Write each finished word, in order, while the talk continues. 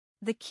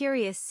The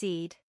curious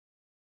seed.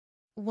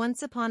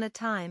 Once upon a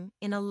time,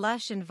 in a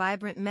lush and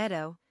vibrant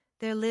meadow,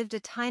 there lived a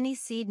tiny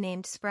seed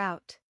named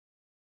Sprout.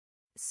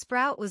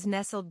 Sprout was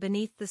nestled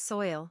beneath the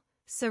soil,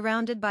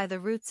 surrounded by the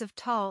roots of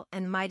tall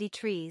and mighty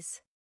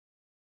trees.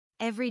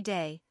 Every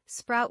day,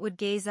 Sprout would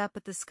gaze up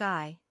at the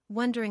sky,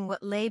 wondering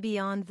what lay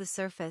beyond the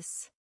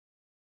surface.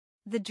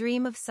 The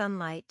dream of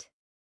sunlight.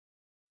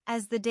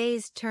 As the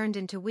days turned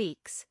into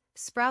weeks,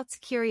 Sprout's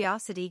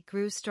curiosity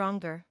grew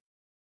stronger.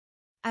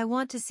 "I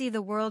want to see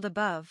the world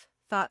above,"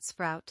 thought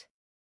Sprout.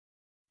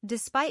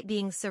 Despite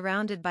being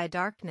surrounded by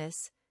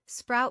darkness,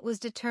 Sprout was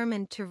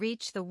determined to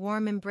reach the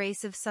warm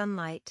embrace of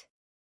sunlight.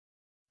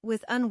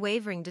 With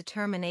unwavering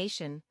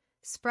determination,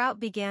 Sprout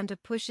began to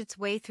push its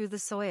way through the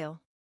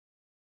soil.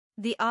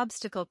 The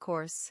obstacle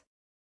course.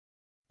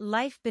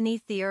 Life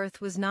beneath the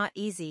earth was not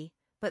easy,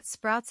 but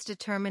Sprout's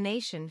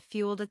determination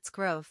fueled its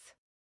growth.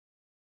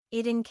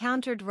 It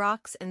encountered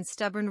rocks and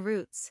stubborn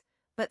roots,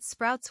 but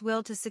Sprout's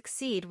will to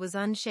succeed was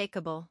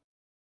unshakable.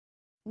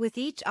 With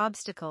each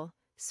obstacle,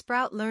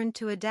 Sprout learned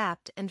to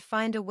adapt and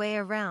find a way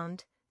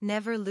around,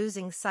 never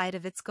losing sight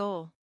of its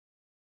goal.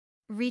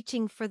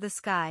 Reaching for the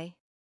sky.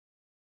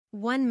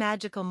 One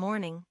magical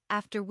morning,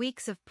 after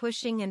weeks of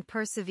pushing and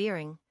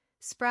persevering,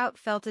 Sprout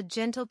felt a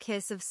gentle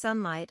kiss of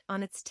sunlight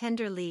on its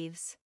tender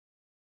leaves.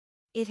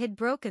 It had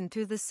broken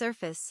through the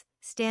surface,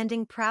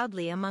 standing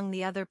proudly among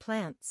the other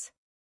plants.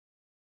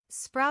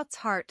 Sprout's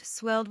heart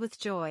swelled with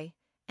joy,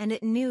 and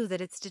it knew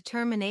that its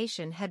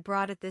determination had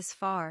brought it this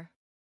far.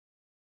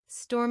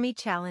 Stormy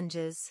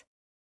challenges.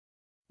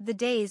 The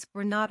days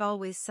were not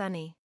always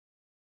sunny.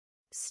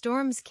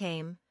 Storms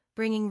came,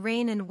 bringing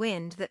rain and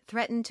wind that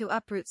threatened to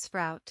uproot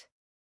Sprout.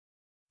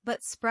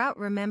 But Sprout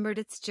remembered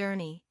its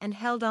journey and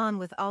held on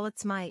with all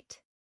its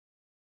might.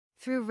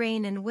 Through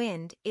rain and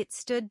wind, it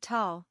stood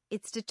tall,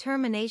 its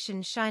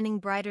determination shining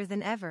brighter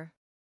than ever.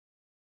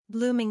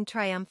 Blooming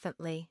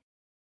triumphantly.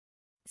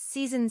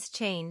 Seasons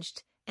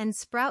changed, and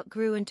Sprout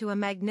grew into a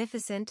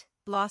magnificent,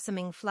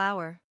 blossoming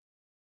flower.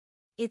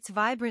 Its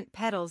vibrant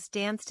petals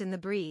danced in the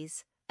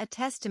breeze, a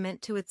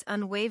testament to its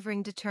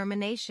unwavering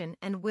determination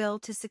and will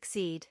to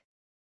succeed.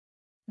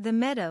 The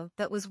meadow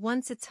that was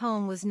once its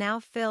home was now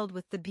filled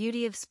with the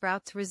beauty of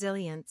Sprout's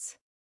resilience.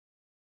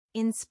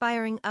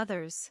 Inspiring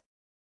others.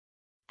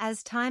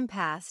 As time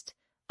passed,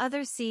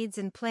 other seeds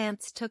and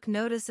plants took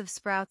notice of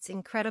Sprout's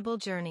incredible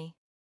journey.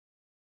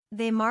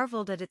 They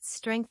marveled at its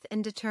strength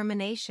and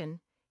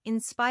determination,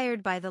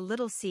 inspired by the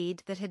little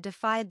seed that had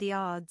defied the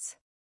odds.